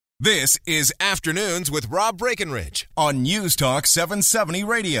This is Afternoons with Rob Breckenridge on News Talk 770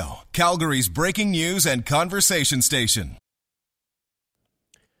 Radio, Calgary's breaking news and conversation station.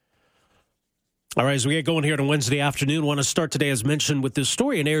 All right, as we get going here on Wednesday afternoon, I want to start today, as mentioned, with this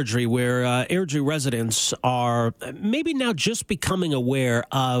story in Airdrie, where Airdrie residents are maybe now just becoming aware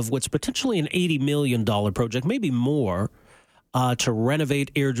of what's potentially an $80 million project, maybe more, to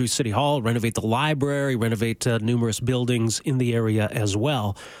renovate Airdrie City Hall, renovate the library, renovate numerous buildings in the area as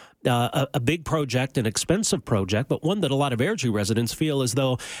well. A big project, an expensive project, but one that a lot of Airdrie residents feel as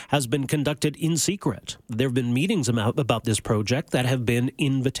though has been conducted in secret. There have been meetings about this project that have been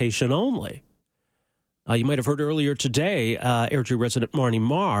invitation only. You might have heard earlier today, Airdrie resident Marnie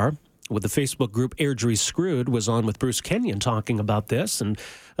Marr, with the Facebook group Airdrie Screwed, was on with Bruce Kenyon talking about this and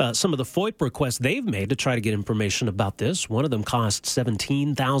some of the FOIP requests they've made to try to get information about this. One of them cost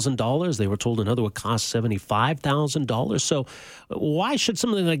 $17,000. They were told another would cost $75,000. So why should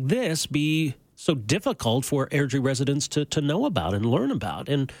something like this be so difficult for Airdrie residents to know about and learn about?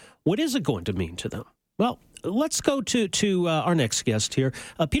 And what is it going to mean to them? Well, let's go to our next guest here.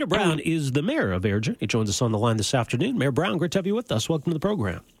 Peter Brown is the mayor of Airdrie. He joins us on the line this afternoon. Mayor Brown, great to have you with us. Welcome to the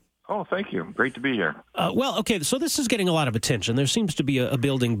program. Oh, thank you. Great to be here. Well, okay, so this is getting a lot of attention. There seems to be a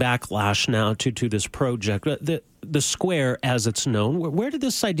building backlash now to this project. The square, as it's known, where did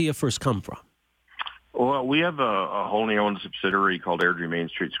this idea first come from? Well, we have a wholly owned subsidiary called Airdrie Main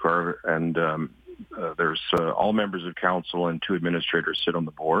Street Square, and there's all members of council and 2 administrators sit on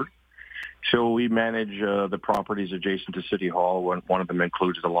the board. So we manage the properties adjacent to City Hall. One of them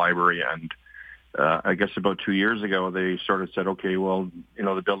includes the library, and I guess about 2 years ago, they sort of said, okay, well, you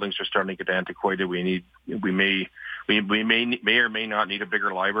know, the buildings are starting to get antiquated. We may or may not need a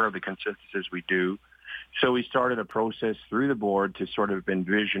bigger library. The consensus is we do. So we started a process through the board to sort of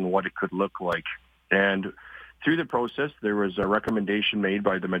envision what it could look like. And through the process, there was a recommendation made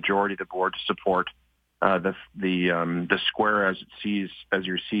by the majority of the board to support the square as you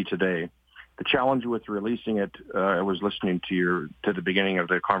see today. The challenge with releasing it, I was listening to the beginning of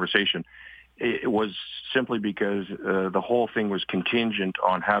the conversation. It was simply because the whole thing was contingent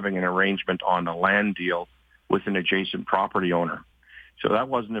on having an arrangement on a land deal with an adjacent property owner. So that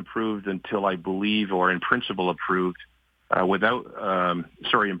wasn't approved until, I believe, or in principle approved, but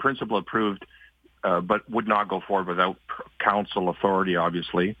would not go forward without council authority,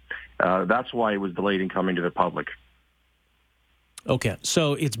 obviously. That's why it was delayed in coming to the public. Okay,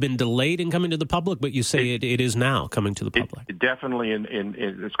 so it's been delayed in coming to the public, but you say it is now coming to the public. It definitely,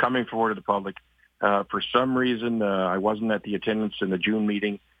 it's coming forward to the public. For some reason, I wasn't at the attendance in the June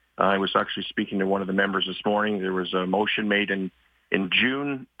meeting. I was actually speaking to one of the members this morning. There was a motion made in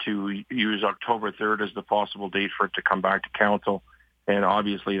June to use October 3rd as the possible date for it to come back to council, and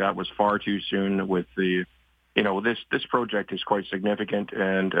obviously that was far too soon. With the, you know, this project is quite significant,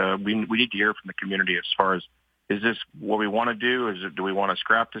 and we need to hear from the community as far as, is this what we want to do? Do we want to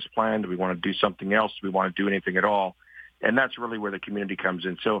scrap this plan? Do we want to do something else? Do we want to do anything at all? And that's really where the community comes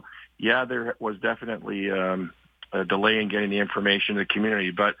in. So, yeah, there was definitely a delay in getting the information to the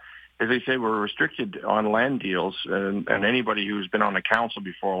community. But as I say, we're restricted on land deals, and anybody who's been on the council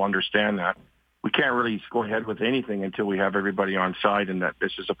before will understand that. We can't really go ahead with anything until we have everybody on side and that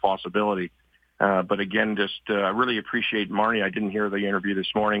this is a possibility. But again, just really appreciate Marnie. I didn't hear the interview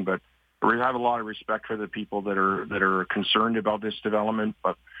this morning, but we have a lot of respect for the people that are concerned about this development,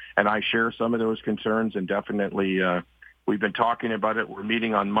 and I share some of those concerns, and definitely we've been talking about it. We're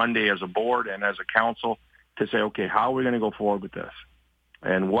meeting on Monday as a board and as a council to say, okay, how are we going to go forward with this?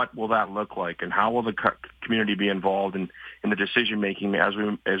 And what will that look like? And how will the community be involved in the decision-making as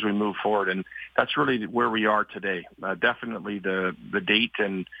we move forward? And that's really where we are today. Definitely the date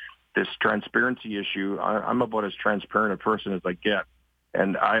and this transparency issue, I'm about as transparent a person as I get.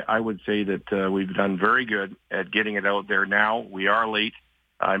 And I would say that we've done very good at getting it out there now. We are late.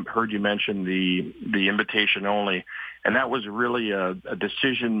 I heard you mention the invitation only. And that was really a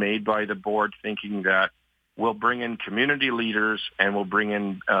decision made by the board, thinking that we'll bring in community leaders and we'll bring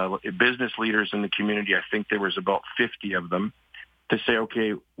in business leaders in the community. I think there was about 50 of them, to say,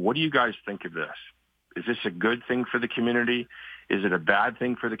 okay, what do you guys think of this? Is this a good thing for the community? Is it a bad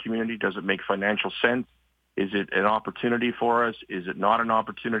thing for the community? Does it make financial sense? Is it an opportunity for us? Is it not an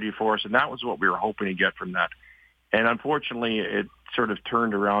opportunity for us? And that was what we were hoping to get from that. And unfortunately, it sort of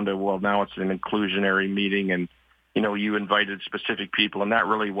turned around to, well, now it's an inclusionary meeting and, you know, you invited specific people, and that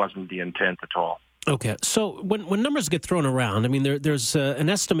really wasn't the intent at all. Okay, so when numbers get thrown around, I mean, there's an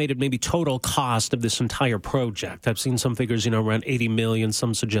estimated maybe total cost of this entire project. I've seen some figures, you know, around $80 million.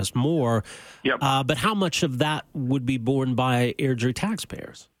 Some suggest more. Yep. But how much of that would be borne by Airdrie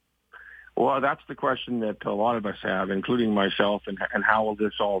taxpayers? Well, that's the question that a lot of us have, including myself, and how will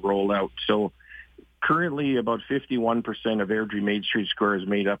this all roll out? So currently about 51% of Airdrie Main Street Square is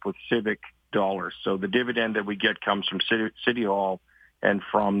made up with civic dollars. So the dividend that we get comes from City Hall and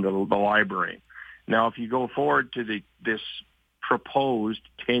from the library. Now, if you go forward to this proposed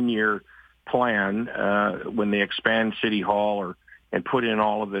 10-year plan, when they expand City Hall and put in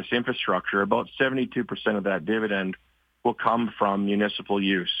all of this infrastructure, about 72% of that dividend will come from municipal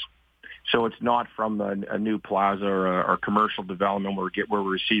use. So it's not from a new plaza or commercial development where we're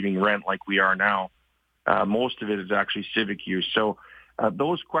receiving rent like we are now. Most of it is actually civic use. So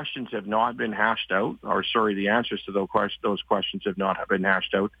those questions have not been hashed out, the answers to those questions have not been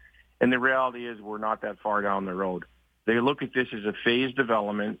hashed out. And the reality is we're not that far down the road. They look at this as a phased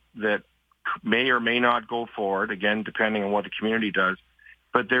development that may or may not go forward, again, depending on what the community does.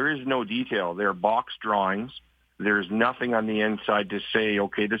 But there is no detail. There are box drawings. There's nothing on the inside to say,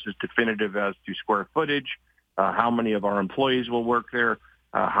 okay, this is definitive as to square footage, how many of our employees will work there,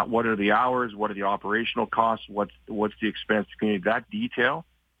 what are the hours, what are the operational costs, what's the expense to community. That detail,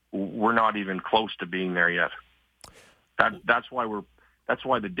 we're not even close to being there yet. That's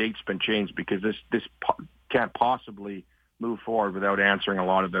why the date's been changed, because this can't possibly move forward without answering a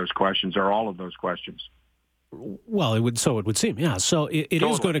lot of those questions, or all of those questions. Well, it would seem, yeah. So it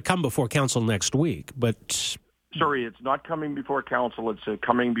totally is going to come before council next week, but... Sorry, it's not coming before council. It's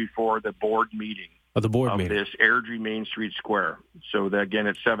coming before the board meeting of this Airdrie Main Street Square. So again,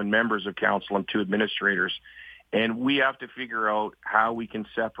 it's 7 members of council and 2 administrators. And we have to figure out how we can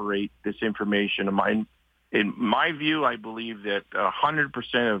separate this information. In my view, I believe that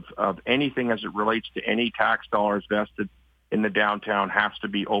 100% of anything as it relates to any tax dollars vested in the downtown has to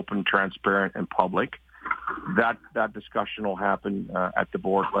be open, transparent, and public. That discussion will happen at the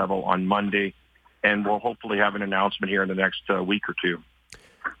board level on Monday, and we'll hopefully have an announcement here in the next week or two.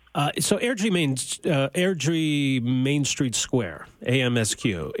 So Airdrie Main Street Square,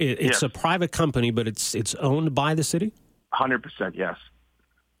 AMSQ, it's yes. a private company, but it's owned by the city? 100%, yes.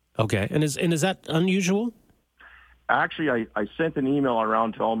 Okay, and is that unusual? Actually, I sent an email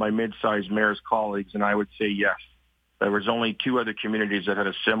around to all my mid-sized mayor's colleagues, and I would say yes. There was only 2 other communities that had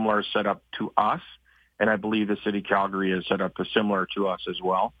a similar setup to us, and I believe the city of Calgary has set up a similar to us as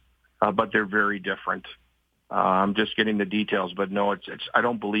well. But they're very different. I'm just getting the details, but no, it's. I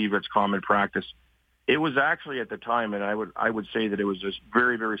don't believe it's common practice. It was actually at the time, and I would say that it was a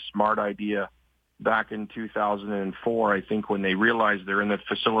very, very smart idea back in 2004. I think when they realized they're in the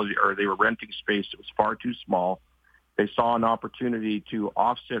facility or they were renting space that was far too small, they saw an opportunity to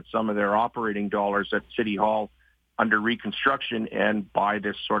offset some of their operating dollars at City Hall under reconstruction and buy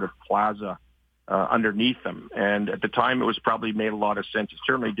this sort of plaza underneath them. And at the time, it was probably made a lot of sense. It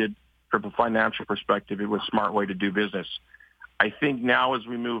certainly did. From a financial perspective, it was a smart way to do business. I think now as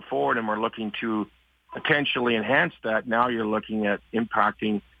we move forward and we're looking to potentially enhance that, now you're looking at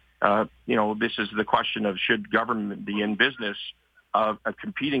impacting, this is the question of should government be in business of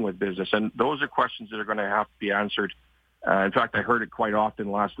competing with business? And those are questions that are going to have to be answered. In fact, I heard it quite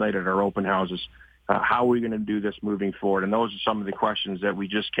often last night at our open houses. How are we going to do this moving forward? And those are some of the questions that we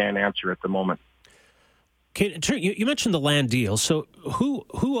just can't answer at the moment. You mentioned the land deal. So who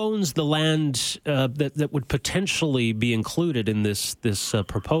owns the land that would potentially be included in this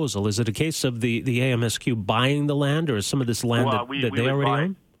proposal? Is it a case of the AMSQ buying the land, or is some of this land that they already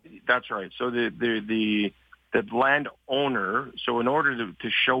own? That's right. So the land owner, so in order to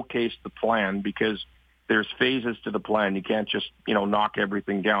showcase the plan, because there's phases to the plan, you can't just knock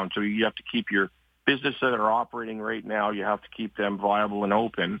everything down. So you have to keep your businesses that are operating right now, you have to keep them viable and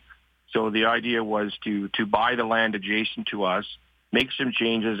open. So the idea was to buy the land adjacent to us, make some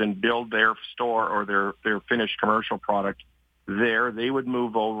changes, and build their store or their finished commercial product there. They would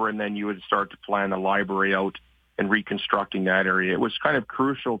move over, and then you would start to plan the library out and reconstructing that area. It was kind of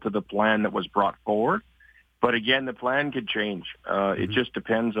crucial to the plan that was brought forward. But again, the plan could change. It just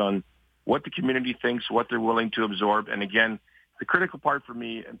depends on what the community thinks, what they're willing to absorb. And again, the critical part for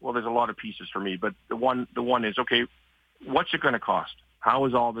me, well, there's a lot of pieces for me, but the one is, okay, what's it going to cost? How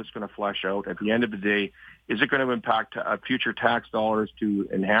is all this going to flesh out? At the end of the day, is it going to impact future tax dollars to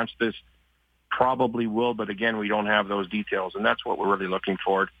enhance this? Probably will, but again, we don't have those details, and that's what we're really looking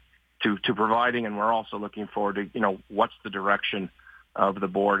forward to providing, and we're also looking forward to, what's the direction of the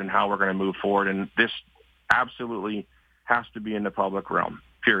board and how we're going to move forward, and this absolutely has to be in the public realm,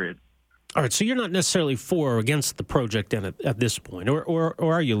 period. All right, so you're not necessarily for or against the project at this point, or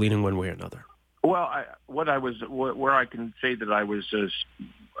are you leaning one way or another? Well, where I can say that I was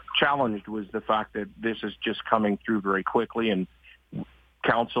challenged was the fact that this is just coming through very quickly, and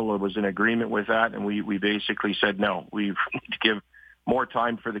council was in agreement with that, and we basically said no. We need to give more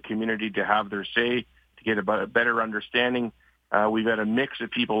time for the community to have their say, to get a better understanding. We've had a mix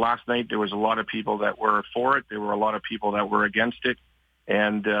of people. Last night, there was a lot of people that were for it. There were a lot of people that were against it.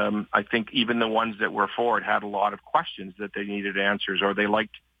 And I think even the ones that were for it had a lot of questions that they needed answers, or they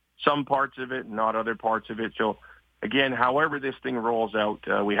liked some parts of it, not other parts of it. So, again, however this thing rolls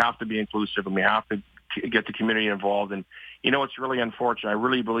out, we have to be inclusive and we have to get the community involved. And, it's really unfortunate. I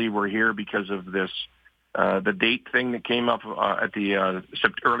really believe we're here because of this, the date thing that came up at the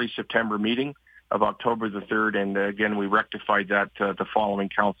early September meeting of October the 3rd. And, again, we rectified that the following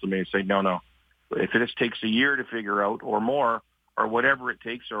council meeting and say, no. If this takes a year to figure out or more, or whatever it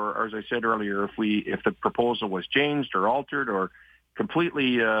takes, or as I said earlier, if the proposal was changed or altered or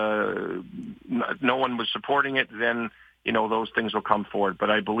completely no one was supporting it, then those things will come forward.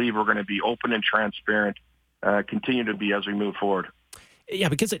 But I believe we're going to be open and transparent, continue to be as we move forward. Yeah,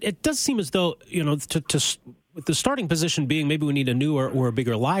 because it does seem as though with the starting position being maybe we need a newer or a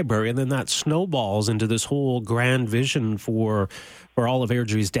bigger library, and then that snowballs into this whole grand vision for all of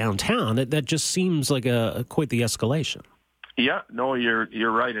Airdrie's downtown. That just seems like quite the escalation. Yeah, no,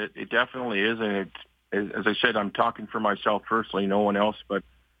 you're right. It definitely is, and as I said, I'm talking for myself personally, no one else, but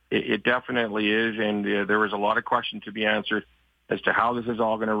it definitely is, and there was a lot of questions to be answered as to how this is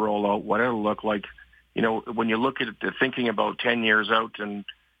all going to roll out, what it'll look like. When you look at it, thinking about 10 years out, and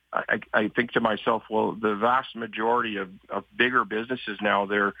I think to myself, well, the vast majority of bigger businesses now,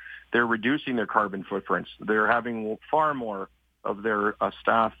 they're reducing their carbon footprints. They're having far more of their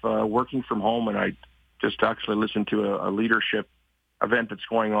staff working from home, and I just actually listened to a leadership event that's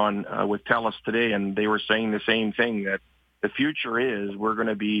going on with TELUS today, and they were saying the same thing, that the future is we're going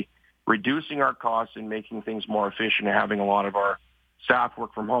to be reducing our costs and making things more efficient and having a lot of our staff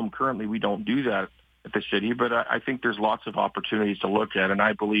work from home. Currently, we don't do that at the city, but I think there's lots of opportunities to look at, and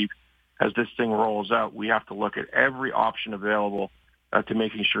I believe as this thing rolls out, we have to look at every option available to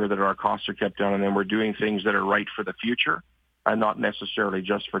making sure that our costs are kept down, and then we're doing things that are right for the future, and not necessarily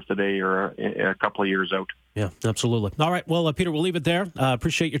just for today or a couple of years out. Yeah, absolutely. All right. Well, Peter, we'll leave it there.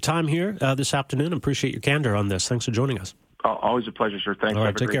 Appreciate your time here this afternoon. Appreciate your candor on this. Thanks for joining us. Always a pleasure, sir. Thanks. All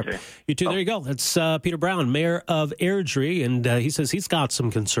right, take care. Day. You too. There you go. That's Peter Brown, Mayor of Airdrie, and he says he's got some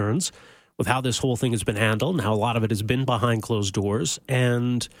concerns with how this whole thing has been handled and how a lot of it has been behind closed doors.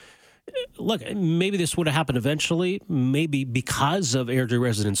 And look, maybe this would have happened eventually, maybe because of Airdrie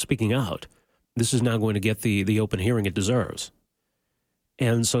residents speaking out. This is now going to get the open hearing it deserves.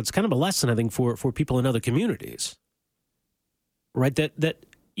 And so it's kind of a lesson, I think, for people in other communities, right, that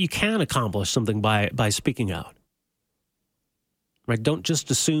you can accomplish something by speaking out. Right? Don't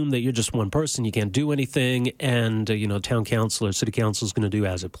just assume that you're just one person, you can't do anything, and, town council or city council is going to do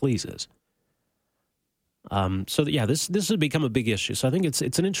as it pleases. This has become a big issue. So I think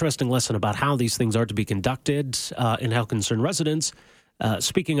it's an interesting lesson about how these things are to be conducted and how concerned residents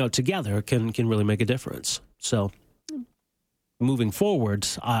speaking out together can really make a difference. So moving forward,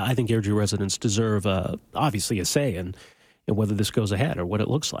 I think Airdrie residents deserve, obviously, a say in whether this goes ahead or what it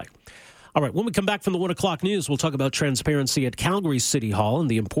looks like. All right, when we come back from the 1 o'clock news, we'll talk about transparency at Calgary City Hall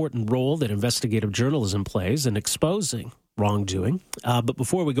and the important role that investigative journalism plays in exposing wrongdoing. But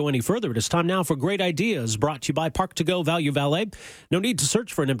before we go any further, it is time now for Great Ideas, brought to you by Park2Go Value Valet. No need to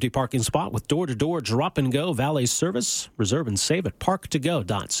search for an empty parking spot with door-to-door drop-and-go valet service. Reserve and save at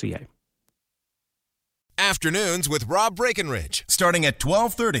park2go.ca. Afternoons with Rob Breckenridge, starting at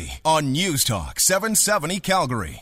 12:30 on News Talk 770 Calgary.